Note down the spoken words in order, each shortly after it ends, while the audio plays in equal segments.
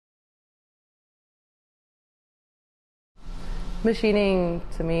Machining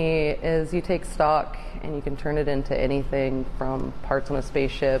to me is you take stock and you can turn it into anything from parts on a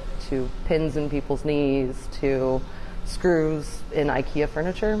spaceship to pins in people's knees to screws in IKEA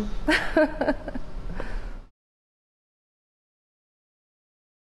furniture.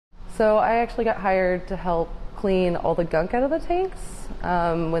 So I actually got hired to help clean all the gunk out of the tanks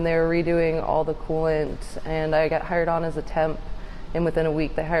when they were redoing all the coolant, and I got hired on as a temp, and within a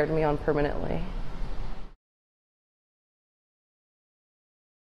week they hired me on permanently.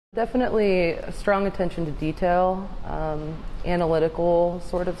 Definitely a strong attention to detail. Analytical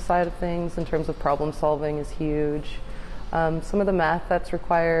sort of side of things in terms of problem solving is huge. Some of the math that's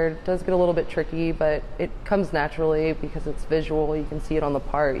required does get a little bit tricky, but it comes naturally because it's visual. You can see it on the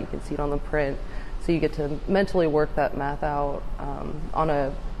part, you can see it on the print, so you get to mentally work that math out on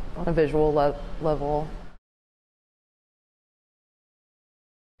a visual level.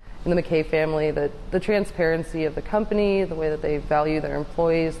 In the McKay family, the transparency of the company, the way that they value their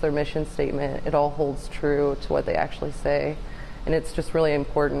employees, their mission statement, it all holds true to what they actually say. And it's just really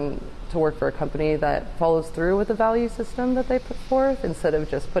important to work for a company that follows through with the value system that they put forth instead of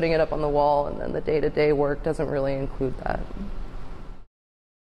just putting it up on the wall and then the day-to-day work doesn't really include that.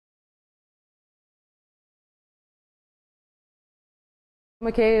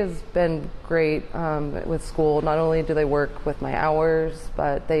 McKay has been great with school. Not only do they work with my hours,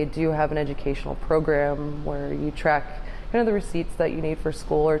 but they do have an educational program where you track kind of the receipts that you need for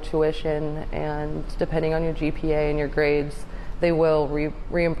school or tuition, and depending on your GPA and your grades, they will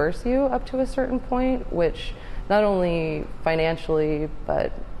reimburse you up to a certain point, which not only financially,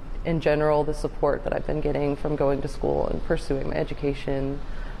 but in general, the support that I've been getting from going to school and pursuing my education,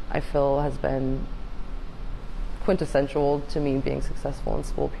 I feel has been quintessential to me being successful in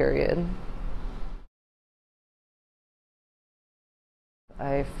school, period.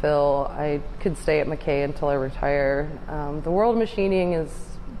 I feel I could stay at McKay until I retire. The world of machining is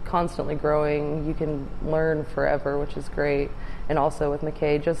constantly growing. You can learn forever, which is great. And also with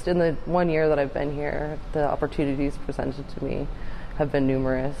McKay, just in the 1 year that I've been here, the opportunities presented to me have been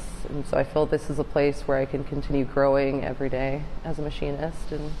numerous. And so I feel this is a place where I can continue growing every day as a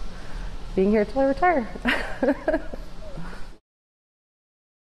machinist and being here till I retire.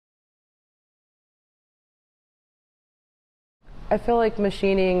 I feel like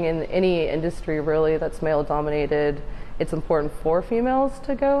machining in any industry really that's male dominated, it's important for females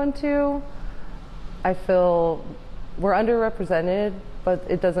to go into. I feel we're underrepresented, but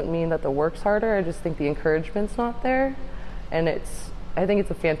it doesn't mean that the work's harder. I just think the encouragement's not there. And I think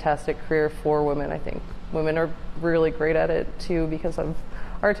it's a fantastic career for women. I think women are really great at it too because of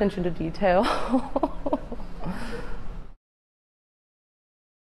our attention to detail.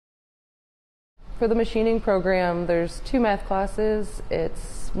 For the machining program, there's 2 math classes.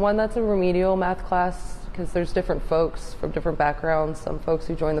 It's one that's a remedial math class because there's different folks from different backgrounds. Some folks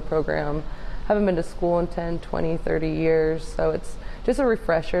who join the program haven't been to school in 10, 20, 30 years, so it's just a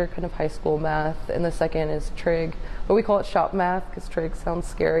refresher, kind of high school math. And the second is trig, but we call it shop math because trig sounds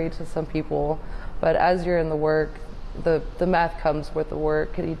scary to some people. But as you're in the work, the math comes with the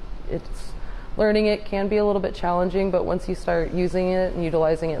work. It's learning it can be a little bit challenging, but once you start using it and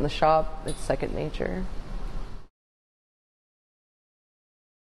utilizing it in the shop, it's second nature.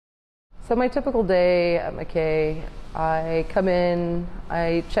 So my typical day at McKay, I come in,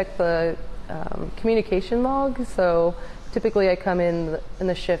 I check the communication log. So typically I come in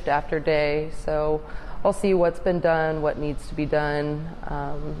the shift after day, so I'll see what's been done, what needs to be done,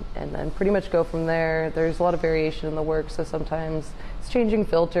 and then pretty much go from there. There's a lot of variation in the work, so sometimes it's changing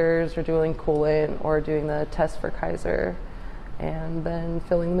filters or doing coolant or doing the test for Kaiser, and then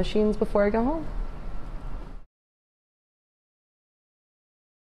filling the machines before I go home.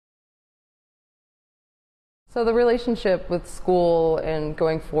 So the relationship with school and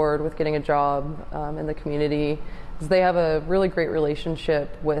going forward with getting a job in the community is they have a really great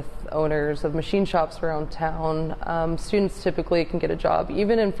relationship with owners of machine shops around town. Students typically can get a job.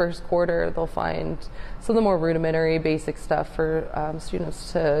 Even in first quarter, they'll find some of the more rudimentary basic stuff for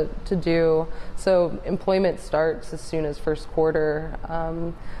students to do. So employment starts as soon as first quarter.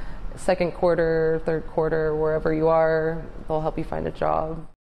 Second quarter, third quarter, wherever you are, they'll help you find a job.